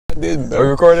did. Are we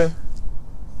recording?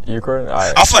 You recording? All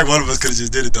right. I feel like one of us could have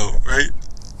just did it though, right?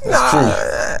 That's true.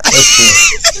 That's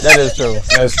true. That is true.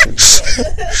 That's true.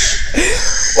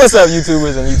 What's up,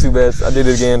 YouTubers and YouTubettes? I did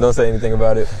it again. Don't say anything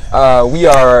about it. We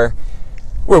are...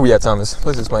 Where are we at, Thomas?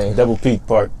 Please explain. Double Peak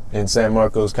Park in San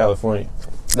Marcos, California.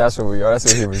 That's where we are. That's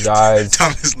where he resides.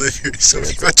 Thomas live here, so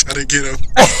people trying to get him.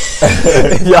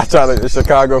 Y'all trying to...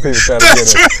 Chicago people trying to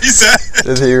That's get him. what he said.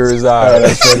 This here Oh, resides.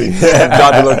 that's funny.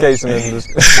 Drop the location in this.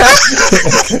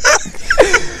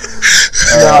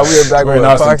 Nah, we are back We're with in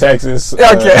Austin, podcast. Texas.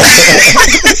 Okay.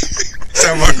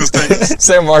 San Marcos, Texas.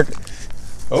 San Marcos.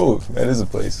 Oh, that is a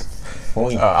place.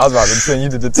 Point. I was about to send you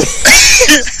to the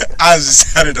I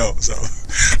just said it though, so.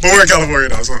 But we're in California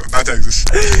now, so not Texas.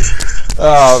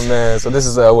 Oh, man. So this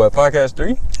is, what, podcast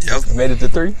 3? Yep. Made it to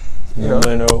 3? You know?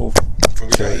 Leno Before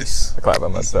we died. Chase. I clap by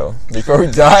myself. Before we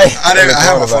die. I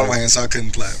have my phone in my hand, so I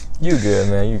couldn't clap. You good,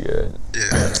 man. You good.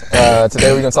 Yeah.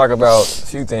 Today we're going to talk about a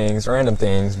few things, random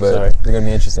things, but Sorry. they're going to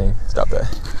be interesting. Stop that.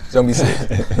 Don't be sick.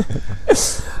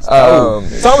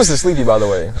 Thomas is sleepy, by the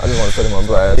way. I just want to put him on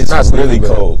blast. It's not sleepy, really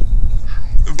but- cold.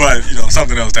 But, you know,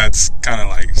 something else that's kind of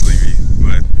like sleepy,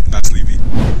 but not sleepy.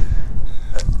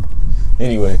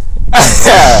 Anyway.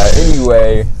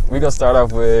 Anyway, we're going to start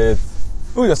off with...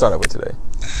 Who we going to start off with today?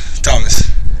 Thomas.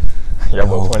 Y'all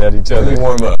both point at each Let other. me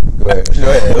warm up. Go ahead. Go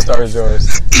ahead. Let's start with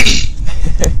yours.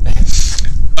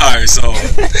 Alright, so I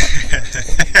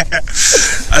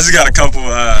just got a couple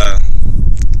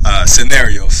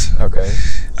scenarios. Okay.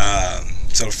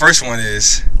 So the first one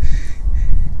is,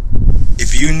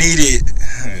 if you needed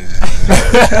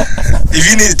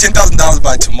 $10,000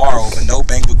 by tomorrow, but no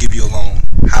bank will give you a loan,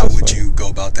 how would you go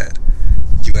about that?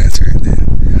 You answer it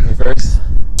then. Me first?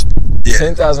 Yeah.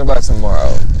 10,000 by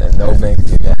tomorrow, and no bank can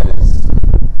give me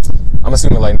that. I'm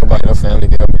assuming like nobody, no family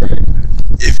can help me, right?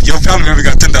 If your family member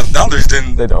got $10,000,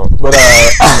 then They don't. But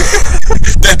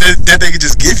that they could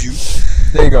just give you.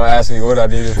 they gonna ask me what I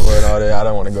needed for it and all that. I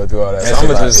don't want to go through all that. So That's I'm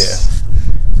gonna about- just,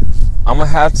 I'm gonna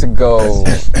have to go.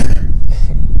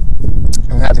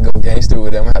 I'm gonna have to go gangster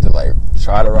with it. I'm gonna have to like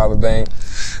try to rob a bank.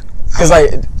 Cause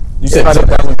like You said if I don't-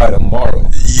 10,000 by tomorrow.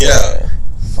 Yeah.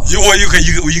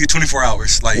 You get 24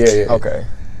 hours. Like, Yeah. Okay.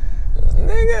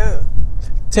 Nigga,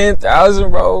 10,000,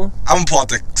 bro. I'm gonna pull out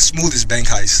the smoothest bank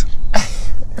heist.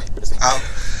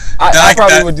 I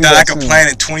probably would do that that I could too. plan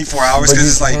in 24 hours But because you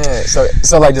it's like, can't.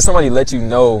 So like, does somebody let you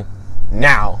know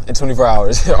now in 24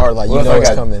 hours, or like you What if know I it's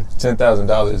got coming?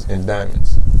 $10,000 in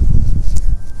diamonds?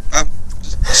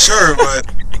 sure, but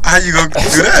how you gonna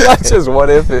do that? That's just what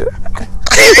if it.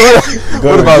 Go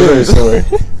What to about the jewelry this? store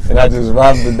and I just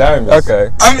robbed the diamonds. Okay.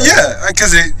 Yeah,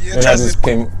 because it And I tries just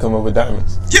to, come up with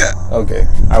diamonds. yeah. Okay,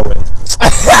 I win.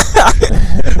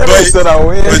 But said I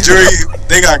win. But jury,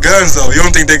 they got guns though. You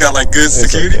don't think they got like good It's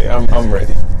security? okay. I'm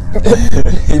ready.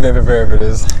 He been prepared for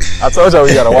this. I told y'all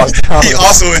we gotta watch the He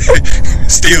also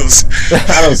steals.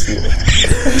 I don't steal.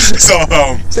 So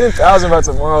 10,000 by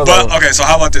tomorrow. but though. okay. So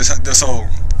how about this? So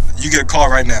you get a call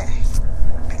right now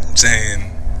saying,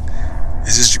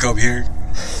 "Is this Jacoby here?"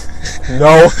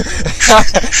 No.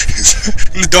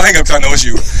 Don't hang up 'cause I know it's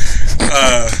you.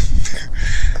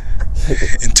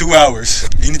 In 2 hours,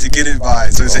 you need to get it by.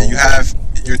 So say you have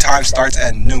your time starts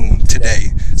at noon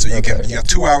today. So you have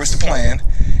 2 hours to plan,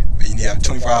 but you need to have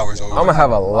 24 hours. I'm gonna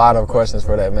have a lot of questions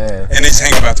for that man. And they just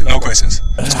hang about it. No questions.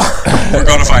 We're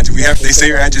gonna find you. They say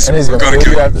your address. And he's We're gonna gonna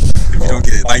kill kill you you after. if you don't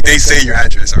get it. Like they say your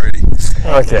address already.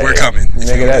 Okay. We're coming.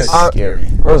 Nigga, that's scary.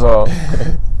 First of all,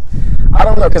 I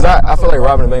don't know, cause I feel like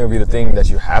robbing a bank would be the thing that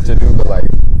you have to do, but like,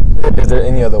 is there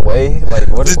any other way? Like,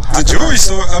 what? The jewelry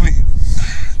store. I mean,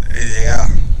 yeah.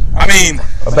 I mean,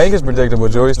 A bank is predictable.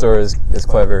 Jewelry store is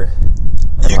clever.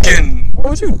 you can. What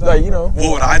would you like? You know.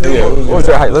 What would I do? Yeah, What was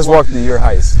your heist? Let's walk through your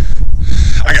heist.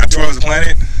 I got 2 hours to plan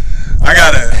it. I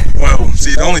gotta. Well,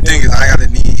 see, the only thing is I gotta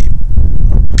need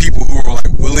people who are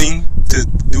like willing to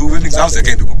do it with me. 'Cause obviously I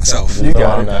can't do it by myself. You No,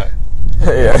 got I'm it. not.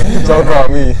 Yeah. Don't call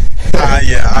me.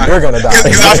 Yeah, You're gonna die.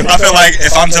 Because I feel like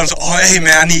if I'm telling, oh hey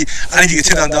man, I need to get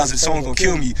 $10,000 and someone's gonna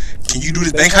kill me. Can you do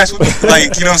this bank heist with me?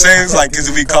 Like, you know what I'm saying? It's like, because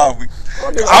if we call,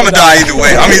 I'm gonna die either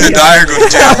way. I'm either die or go to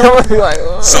jail. I'm gonna be like,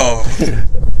 oh. So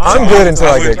I'm good until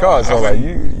I get wouldn't- caught. So I like,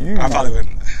 wouldn't- you I probably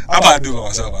wouldn't. I probably do it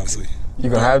myself, honestly. you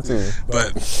gonna have to.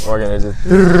 But Or gonna just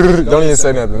don't even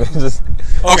say nothing. Just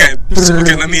okay.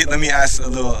 Let me ask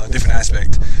a different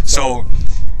aspect. So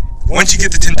once you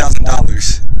get the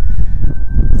 $10,000,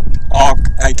 all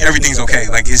like everything's okay.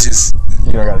 Like it's just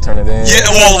you don't gotta turn it in. yeah.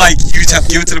 Well, like you just have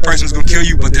to give it to the person who's gonna kill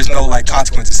you, but there's no like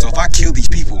consequences. So if I kill these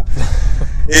people,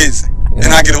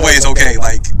 and I get away, it's okay.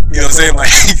 Like, you know what I'm saying? Like,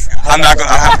 I don't have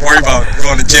to worry about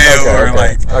going to jail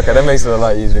Okay, that makes it a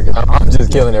lot easier because I'm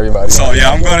just killing everybody. So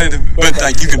yeah, I'm going to, but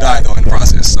like you can die though in the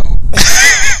process. So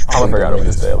I'm gonna figure out a way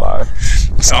to stay alive.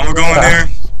 So I'm gonna go in there.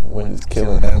 When it's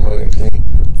killing that mother.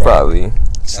 Probably.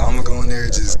 So I'm gonna go in there,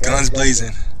 just guns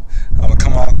blazing. I'm gonna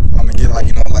come out. I'm gonna get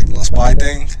like a little spy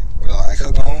thing with like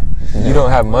hook on. You don't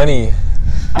have money.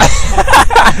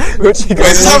 What you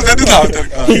Wait, so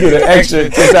You get an extra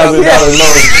 $10,000 loan.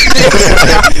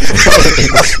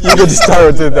 You get to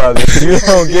start with 10,000. You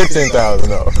don't get 10,000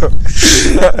 though.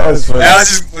 That's funny. How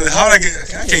would I get?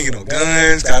 I can't get no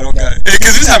guns. I don't got.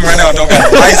 Because this happening right now. I don't got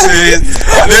no license.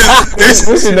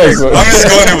 What's your next one? I'm just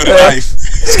going there with a knife.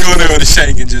 Just going there with a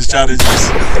shank and just try to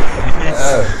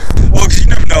well, because you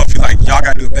never know if y'all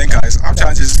gotta do a bank heist. I'm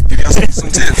trying to just give y'all some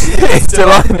tips. Still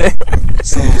on there.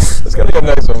 So let's go to the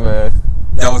next one, man.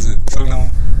 that was it. So no.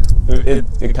 It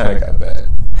kind of got bad.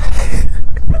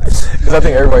 Because I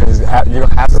think everybody you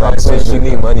don't have to rock clothes. You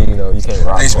need money, you can't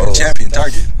rock Thanks for the clothes. champion,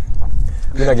 Target.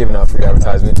 We're not giving out free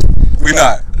advertisement. We're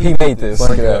not. He made this.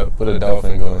 Plunk it up. Put a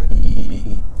dolphin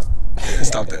going.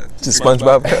 Stop that. Just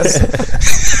SpongeBob cuss.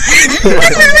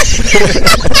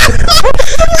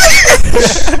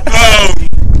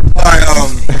 Alright,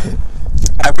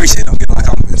 I appreciate it. I'm getting a lot of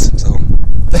compliments, so it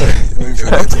made me feel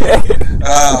good.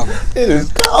 It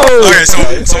is cold. Okay,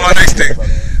 so my next thing,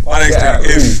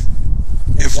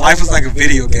 if life was like a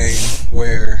video game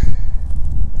where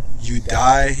you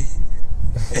die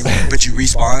but you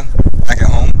respawn back at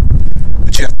home,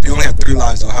 but you only have 3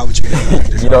 lives though, how would you get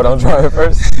it? You know what I'm trying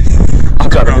first? I'm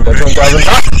trying to get that $10,000.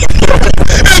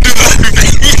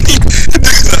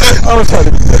 I'm trying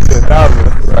to get that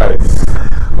 $10,000. Right.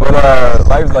 But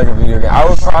life's like a video game. I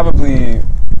would probably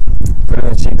put in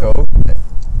a cheat code.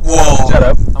 Whoa. Shut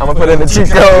up. I'm gonna put in the cheat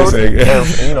code. And, I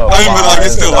mean, but like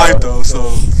it's still life though,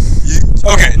 so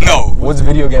okay, no. What's a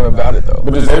video game about it though?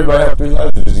 But does everybody have 3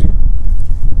 lives or just you?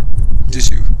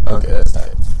 Just you. Okay, that's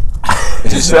tight.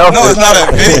 Just you. No, it's not a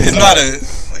video. It's not a.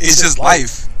 It's just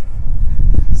life.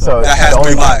 So That has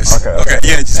 3 lives. Okay.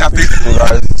 Yeah, just have 3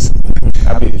 lives.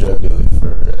 I'll be a drug dealer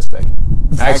for a second.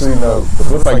 Actually, no.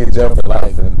 What if I get jailed for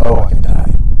life and I can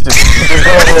die? Just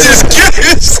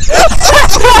curious.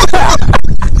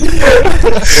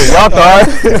 Y'all thought.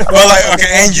 Well, like okay,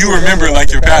 and you remember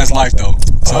like your past life though.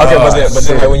 So, Okay, but then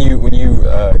like, when you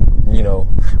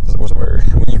what's the word?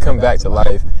 When you come back to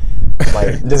life,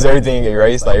 like does everything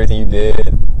erase like everything you did?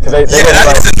 Because they it's a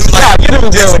new life.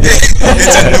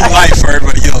 It's a new life for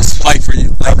everybody else, like for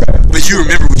you. Like, but you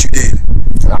remember what you did.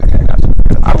 Okay, gotcha.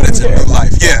 But it's a new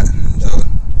life, yeah. So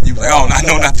you be like, oh, I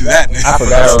know not to do that. I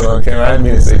forgot I was on camera. I didn't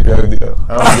mean to say drug deal.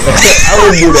 I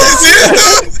wouldn't do that.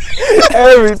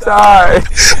 Every time.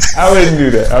 I wouldn't do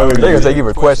that. They're gonna take you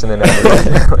for questioning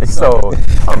that. So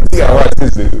You gotta watch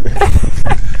this dude.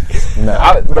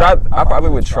 Nah. I probably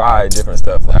would try different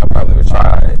stuff. Like I probably would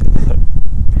try.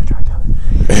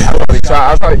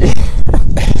 I probably.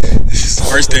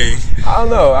 First thing. I don't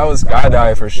know. I was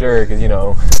skydiving for sure because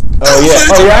Oh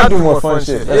yeah, I do more fun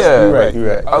shit. You're right.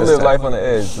 I live life on the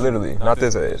edge, literally. Not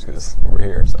this edge because we're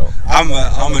here. So I'm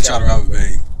gonna try to rob a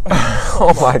bank.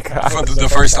 Oh my god. For the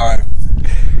first time.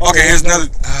 Okay, here's another.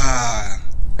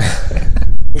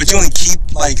 But you only keep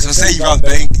so say you rob the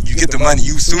bank, you get the money.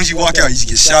 As soon as you walk out, you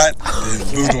get shot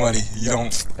and lose the money. You don't.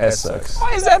 That sucks.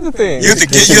 Why is that the thing? You have to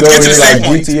get to the safe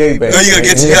point. GTA bank. No, you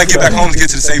gotta get back home to get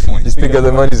to the safe point. Just because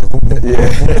the money's like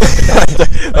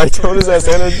what is that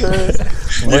Santa insurance?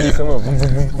 Money come up.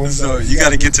 So you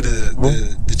gotta get to the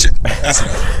check. That's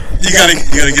enough. You gotta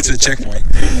get to the checkpoint,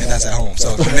 and that's at home.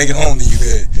 So if you make it home, then you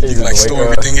good. You can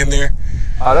store everything in there.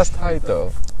 Oh, that's tight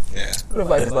though. Yeah. What if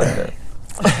life is like that?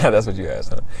 That's what you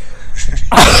asked, huh?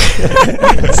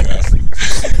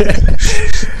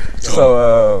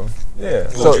 So yeah.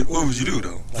 What would you do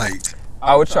though? Like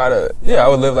I would try to, I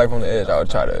would live life on the edge. I would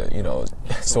try to,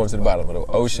 swim to the bottom of the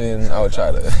ocean. I would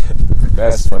try to.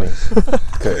 That's funny.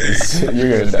 Cause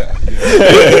you're gonna die.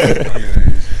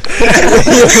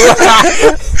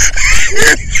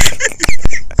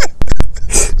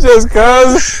 Just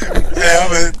cause.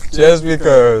 Yeah, Just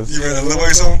because. You read a Lil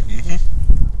Wayne song?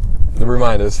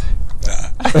 Remind us.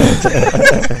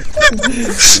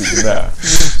 Nah.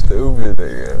 Stupid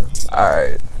nigga.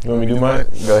 Alright. You want me to do mine?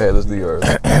 Go ahead, let's do yours.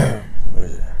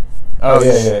 Oh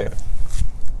yeah.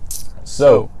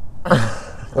 So,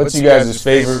 what's you guys'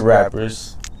 favorite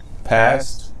rappers,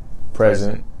 past,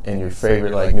 present, and your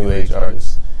favorite new age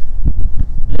artists?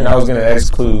 And I was gonna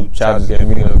exclude Childish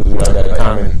Gambino because we all got a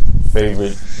common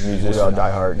favorite musician. We all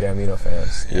diehard Gambino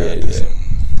fans. Yeah.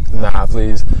 Nah,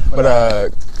 please. But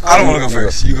I don't want to go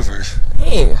first. You go first.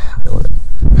 Dang.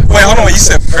 Wait, hold on. You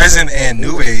said present and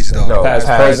new age though. No, Past,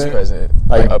 present.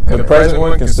 Like the present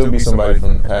one can still be somebody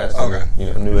from the past. Okay.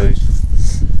 You know, new age.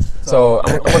 So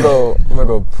I'm gonna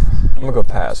go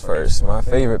past first. My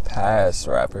favorite past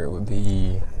rapper would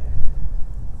be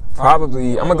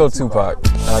probably I'm gonna go Tupac. I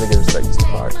gotta give respect to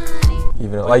Tupac.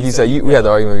 Even though, like you said, we had the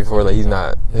argument before. Like he's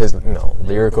not his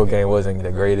lyrical game wasn't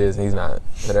the greatest. He's not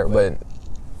whatever, but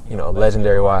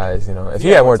legendary wise, if he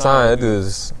had more time, that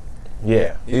dude's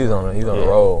he's on a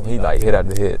roll. He like hit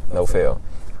after hit, no fail.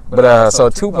 But so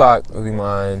Tupac would be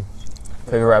mine.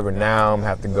 Favorite rapper now, I'm gonna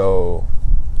have to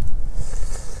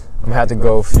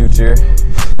go Future.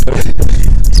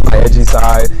 My edgy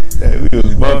side. Hey, we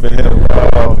was bumping him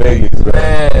all Vegas, bro.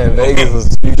 Man, Vegas was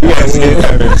Future.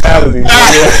 That mentality.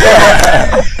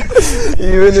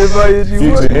 Even if I hit you,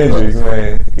 Future Hendrix,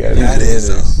 man. That is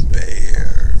a bear.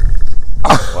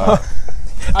 Wow.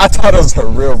 I thought it was a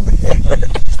real bear.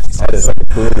 That is like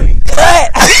bully.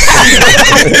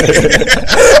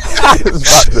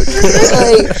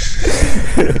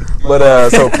 But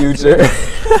so Future.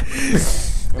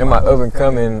 In my up and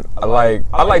coming, I like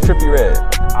Trippie Redd.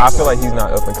 I feel like he's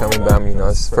not up and coming, but I mean,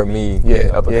 it's for me,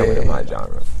 up and coming in my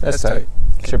genre. That's tight.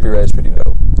 Trippie Redd's pretty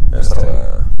dope. That's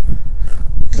tight.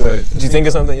 Good. Did you think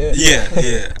of something yet?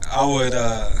 Yeah. I would,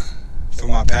 for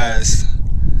my past,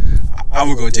 I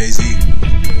would go Jay-Z.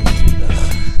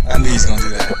 I knew he's gonna do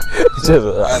that.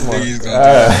 I knew he was gonna do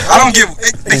that. I don't give.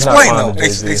 Explain though.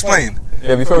 Explain.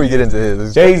 Yeah, before we get into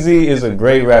his, Jay-Z is a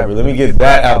great rapper. Let me get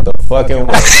that out the fucking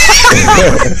way.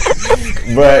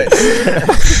 But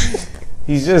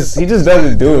he just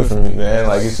doesn't do it for me, man.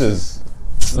 Like it's just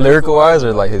lyrical wise,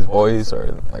 or like his voice,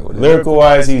 or like what? Lyrical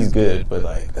wise, he's good, but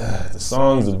like the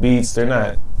songs, the beats, they're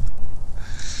not.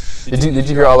 Did you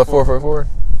hear all of 444?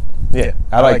 Yeah,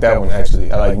 I like that one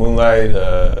actually. I like Moonlight.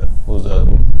 What was the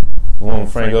one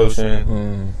with Frank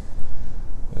Ocean?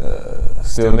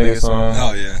 Still Nigga song.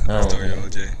 Oh yeah,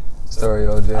 Story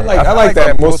OJ. I like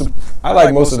that most. I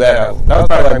like most of that album. That was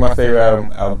probably like my favorite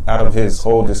album out of his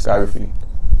whole discography.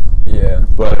 Yeah,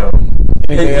 but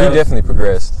he definitely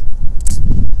progressed.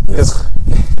 Yes.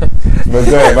 But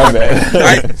go ahead, my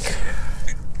bad.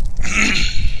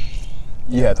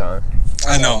 You had time.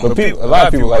 I know. But a lot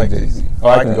of people like Jay-Z. Oh,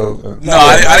 I can go. No,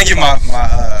 I didn't get my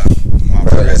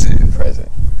present.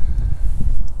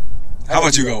 How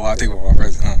about you go? I'll think about my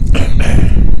present.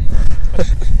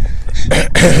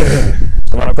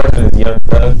 So my present is Young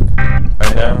Thug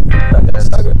right now. That's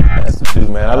the truth,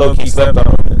 man. I low-key slept on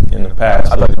him in the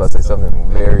past. I thought you were about to say something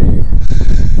very...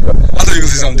 I thought you were going to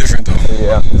say something different, though.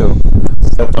 Yeah, me too.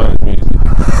 Slept on his music.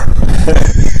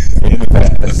 In the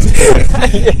past.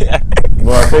 Yeah.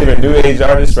 Well, my favorite new age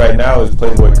artist right now is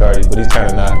Playboi Carti, but he's kind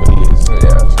of not, but he is.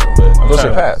 Yeah. But What's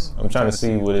your past? I'm trying to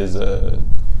see what his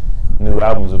new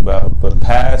album's about. But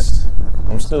past,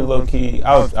 I'm still low-key.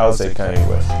 I would say Kanye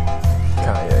West.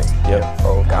 Kanye. Yep.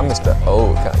 Oh, I missed the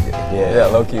old Kanye. Yeah,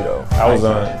 low-key though. I was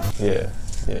on, yeah.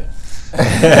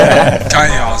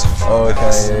 Kanye also. Oh,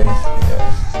 Kanye.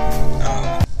 Yeah.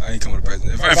 I ain't come with a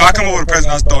present. If I come up with a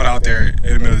present, I'll throw it out there in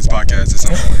the middle of this podcast at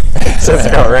some point. Just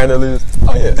randomly.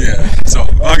 Oh yeah. Yeah. So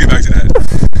I'll get back to that.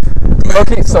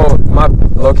 Low-key, so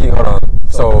hold on.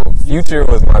 So Future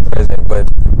was my present, but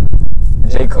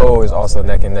J. Cole is also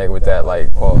neck and neck with that,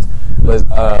 like, pause. But,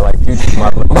 like, Future, my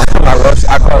left,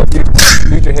 I call it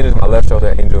Future hit is my left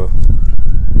shoulder angel,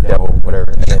 devil,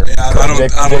 whatever. And then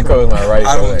J. Cole is my right shoulder.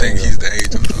 I don't think he's the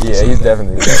angel, though. Yeah, he's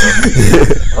definitely the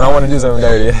devil. When I want to do something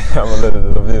dirty, I'm a little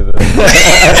bit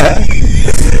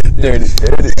dirty.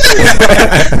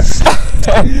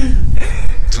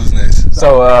 Who's next?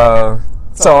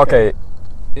 So, okay.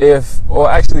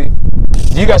 Actually,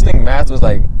 do you guys think math was,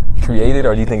 like, created,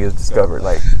 or do you think it's discovered?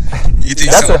 Like,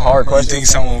 that's a hard question. You think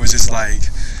someone was just like,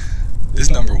 this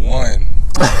number one?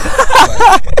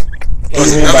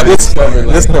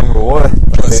 This number one.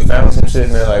 They found some shit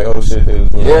and they're like, oh shit, they was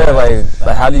doing yeah, like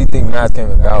how do you think math came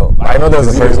about? I know that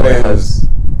was the first way it was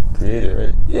created,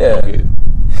 right? Yeah.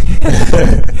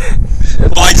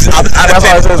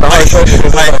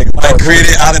 Like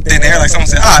created out of thin air. Like someone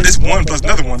said, this 1 plus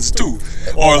another 1 is 2,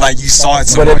 or like you saw it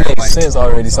somewhere. But it makes sense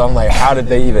already. So I'm like, how did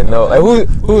they even know? Like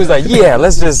who was like, yeah,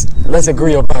 let's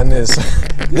agree upon this.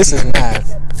 This is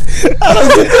math. I don't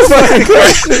get this fucking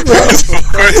question, bro.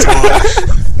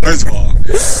 First of all,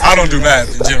 I don't do math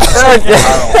in general.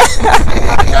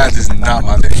 Math is not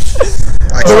my thing.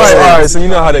 Alright, so you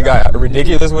know how they got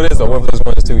ridiculous with it? So 1 plus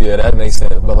 1 is 2, yeah, that makes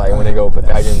sense. But like when they go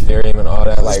Pythagorean theorem and all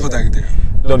that, like, Pythagorean theorem.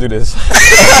 Don't do this.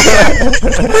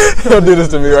 Don't do this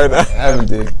to me right now. I haven't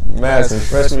did math since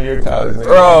freshman year of college.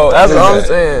 Bro, that's what I'm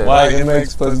saying. Y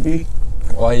MX plus B?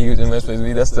 Y Why you using MS plus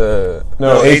B? That's the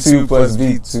A2 plus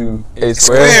B2 A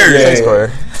squared. Yeah. A squared.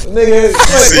 Nigga,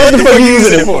 what the fuck you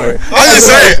using it for? I'm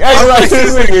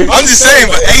just saying,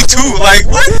 but A2, like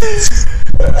what?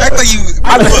 Act like you.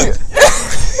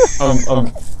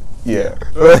 Yeah.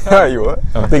 You what?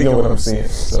 I'm thinking what I'm seeing.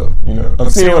 So I'm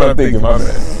seeing what I'm thinking. My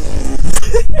bad.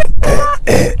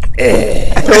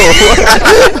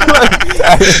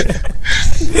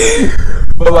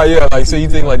 But like so you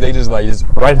think like they just write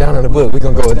it down in the book? We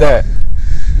gonna go with that.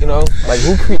 Like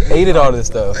who created all this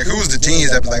stuff? Like who's the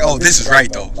genius that be like, oh, this is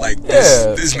right though. Like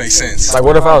this makes sense. Like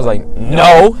what if I was like,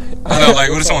 no? I know. Like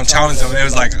what if someone challenged them and it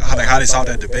was like how they solved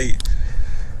that debate?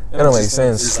 That don't make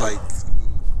sense. It's like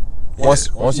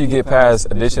once you get past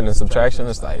addition and subtraction,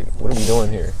 it's like, what are we doing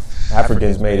here?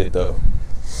 Africans made it though.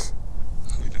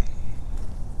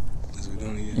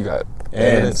 You got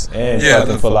and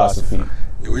fucking philosophy.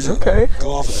 Okay.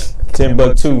 Go off of that.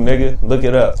 Timbuktu, nigga, look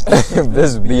it up.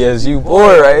 This BSU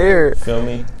boy right here. Feel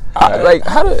me? Like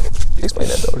how to explain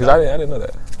that though? Because I didn't know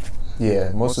that.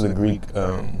 Yeah, most of the Greek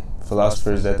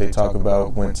philosophers that they talk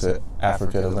about went to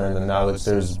Africa to learn the knowledge.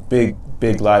 There's big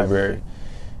Mm-hmm. library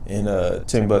in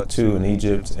Timbuktu in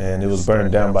Egypt, and it was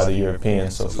burned down by the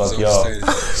Europeans. So fuck y'all.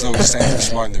 So we're saying you're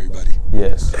smarter than everybody.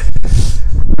 Yes.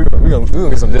 We're gonna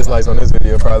get some dislikes on this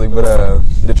video probably, but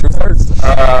the truth hurts.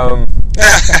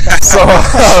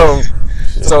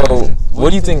 So what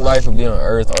do you think life would be on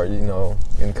Earth, or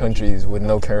in countries with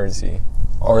no currency,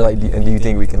 or and do you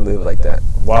think we can live like that?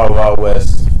 Wild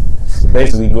West.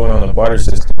 Basically, going on a barter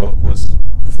system was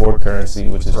before currency,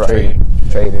 which is trading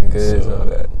goods and all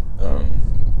that.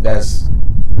 That's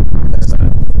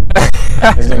not.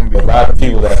 There's gonna be a lot of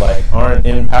people that aren't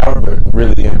in power, but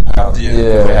really in power. Yeah.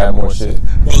 Because they have more shit.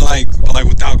 But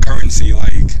without currency,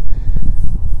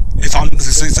 if I'm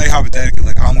say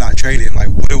hypothetically, I'm not trading, how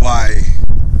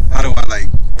do I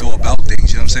go about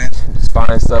things? You know what I'm saying? Just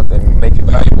find stuff and make it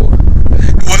valuable.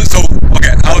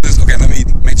 Let me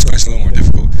make this question a little more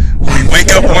difficult. When we wake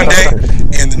up one day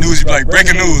and the news be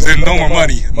breaking news, there's no more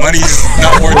money. Money's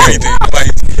not worth anything.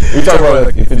 You talking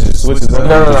about if it just switches up?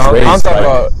 No. I'm talking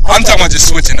about just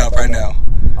switching up right now.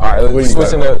 All right,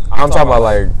 switching up. I'm talking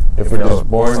about if we're just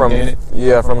born from in it.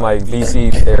 Yeah, from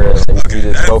BC era, you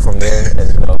just go from there and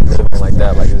living like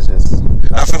that. It's just.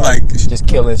 I feel just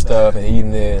killing stuff and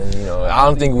eating it, and I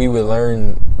don't think we would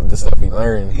learn the stuff we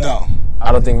learn. No.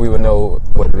 I don't think we would know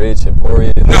what rich and poor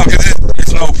is. No, because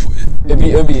it's no.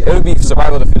 It'd be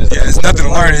survival of the fittest. Yeah, it's nothing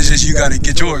to learn. It's just you gotta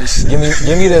get yours. Give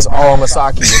me this all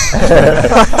Masaki.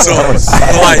 So,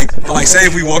 say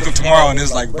if we woke up tomorrow and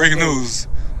it's breaking news,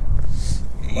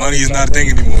 money is not a thing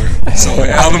anymore. So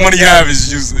all the money you have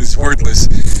is worthless.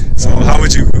 So how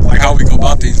would you how we go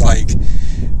about things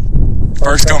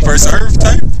first come first serve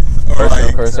type? Or first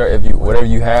come first serve. If you whatever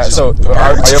you have. So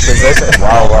are your possessions?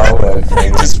 Wow.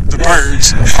 Just the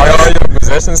purge. Are all your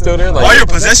possessions still there? All your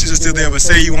possessions are still there, but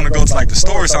say you want to go to the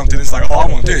store or something, it's I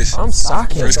want this. I'm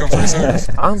socking. First come first serve.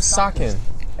 I'm socking.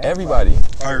 Everybody.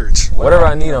 Purge. Whatever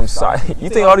I need, I'm socking. You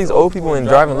think all these old people in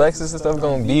driving Lexus and stuff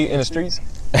gonna be in the streets?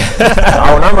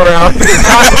 When I'm around, I'm taking.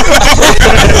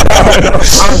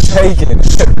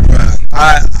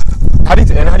 How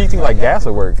do you think gas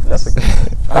would work?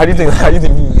 How do you think you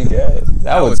need gas?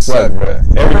 That would suck, bro.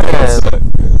 Everything would suck.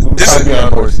 This is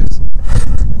on horses.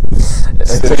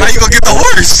 How you gonna get the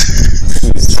horse?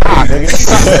 Sock, nigga.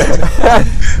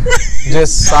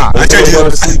 Just sock. I trade you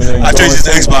the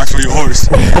Xbox for your horse.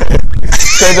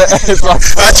 Trade the Xbox.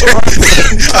 I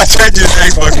trade you the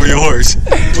Xbox for your horse,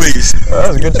 please. That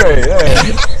was a good trade. Yeah.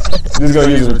 Just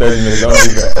gonna use it for 30 minutes. Don't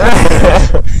do that.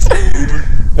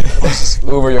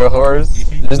 Uber your horse.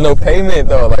 There's no payment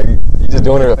though. You just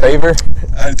doing her a favor.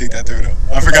 I didn't think that through though.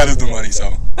 I forgot it was the money, so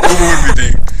Uber wouldn't be a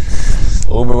thing.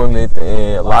 Uber wouldn't be a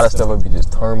thing. A lot of stuff would be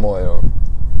just turmoil.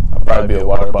 I'd probably be a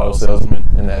water bottle salesman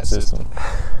in that system.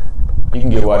 You can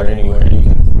get water anywhere. You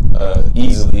can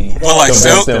easily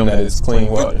convince them that it's clean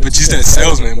water. But you said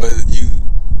salesman, but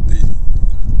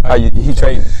he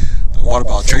trading. Water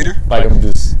bottle trader? I'm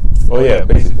just. Oh yeah,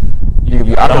 basically. You could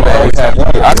be Aquaman.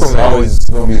 It's always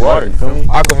gonna be water. You feel me?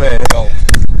 Aquaman. Aquaman.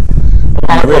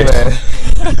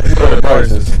 You go to the barter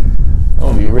system. I'm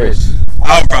gonna be rich.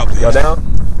 I'll probably. Y'all down?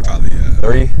 Probably.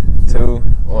 3, 2,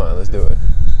 1. Let's do it.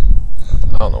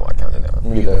 I don't know why I counted down. Let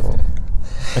me get that phone.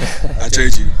 I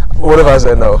trade you. What if I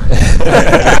said no?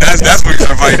 that's when you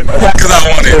start fighting. Because I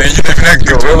want it, and you never act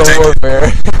good.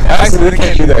 Actually, they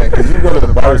can't do that. Because you go to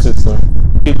the barter system,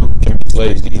 people can be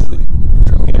slaves easily.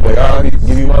 You can I'll give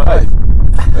you my life.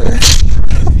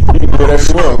 You can do whatever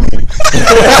you want with me.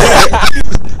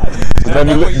 let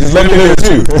me live it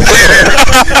too.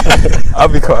 I'll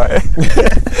be quiet.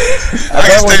 At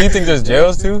that point, do you think there's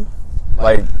jails too?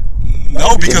 Like,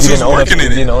 no, because who's working in it?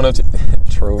 You didn't own up to,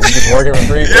 true. You just working for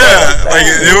free. Yeah, like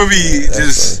it would be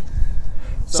just. Funny.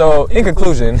 So, in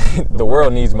conclusion, the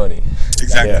world needs money.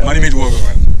 Exactly. Yeah. Money made the world go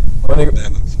round. Money.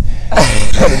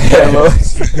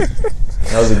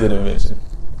 That was a good invention.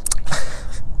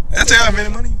 That's how I made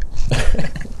money.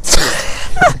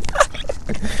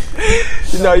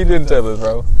 No, you didn't tell us,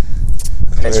 bro.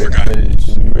 I just forgot. It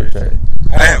should be rich, right?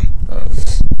 I am.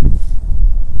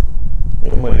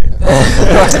 Money.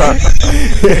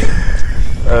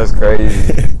 That's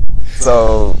crazy.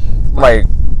 So, like,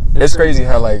 it's crazy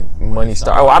how, like, money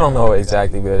starts. Oh, I don't know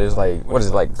exactly, but it's like, what is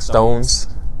it, like, stones?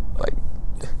 Like,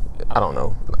 I don't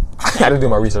know. I gotta do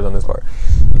my research on this part.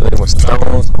 Like, with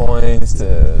stones, coins,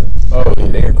 to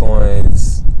bigger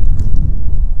coins.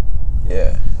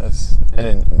 Yeah, that's. And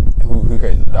then, who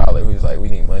created the dollar? Who's like, we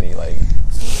need money, like,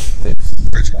 this.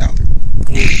 Frederick Dollar.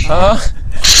 Huh?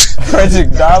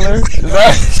 Frederick Dollar? Is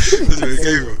that? That's where it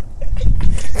came from.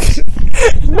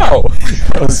 No.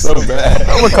 That was so bad.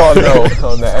 I'm gonna call no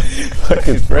on that.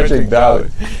 Fucking Frederick Dollar.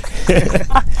 I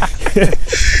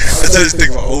just think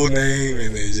of my old name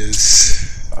and they just.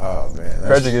 Oh man,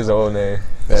 Frederick is the old name.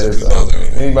 That is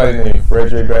anybody named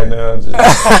Frederick right now? Just,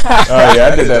 oh yeah,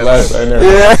 I did that last time.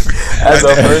 Yeah, as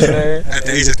a first name. At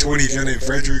the age of 20, if you're named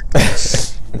Frederick.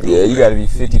 Yeah, you gotta be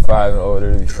 55 and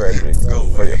older to be Frederick Go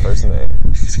for your first name.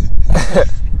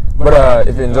 But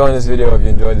if you're enjoying this video,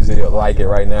 like it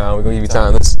right now. We're gonna give you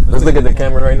time. Let's look at the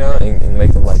camera right now and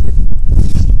make them like it.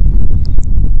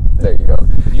 There you go.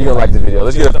 You're gonna like the video.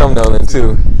 Let's get a thumbnail in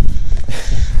too.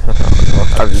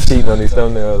 I'm just cheating on these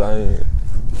thumbnails.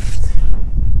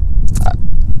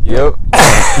 Yep. I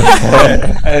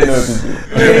didn't know what to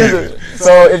do.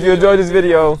 So if you enjoyed this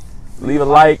video, leave a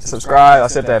like, subscribe. I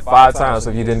said that 5 times, so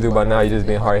if you didn't do it by now, you're just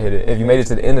being hard-headed. If you made it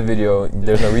to the end of the video,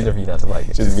 there's no reason for you not to like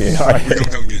it. Just being hard. We're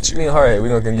gonna come get you. Being hard-headed, we're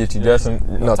gonna come get you. Justin,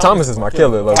 no, Thomas is my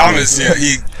killer. Low Thomas, yeah,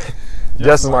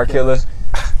 Justin's my killer.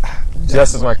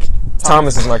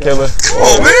 Thomas is my killer.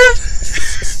 Oh man.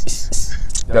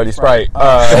 Dirty Sprite.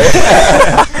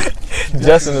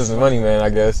 Justin is the money man, I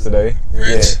guess, today.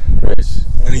 Rich. Yeah, rich.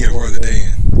 I didn't get a word of the day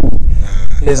in.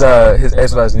 His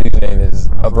Xbox username is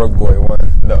a broke boy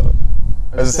 1. No,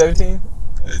 is it 17?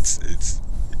 It's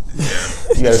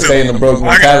yeah. You gotta stay in the broke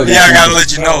mentality. I gotta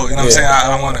let you know. You know what I'm saying? I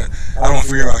don't wanna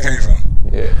forget where I came from.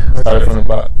 Yeah, started from the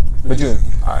bottom. But you,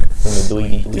 alright. From the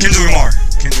deleted. Kendrick Lamar.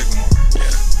 Yeah,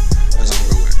 that's what I'm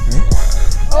gonna go with.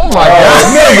 Oh my god,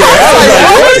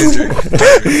 nigga!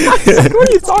 What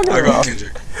are you talking I go about?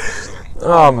 Kendrick.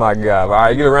 Oh my god! All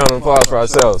right, get a round of applause for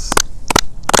ourselves.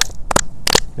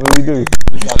 What do we do?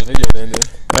 We got the video then, dude.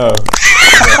 Oh.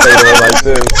 Like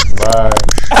this. Bye.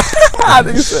 I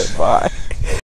think you said bye.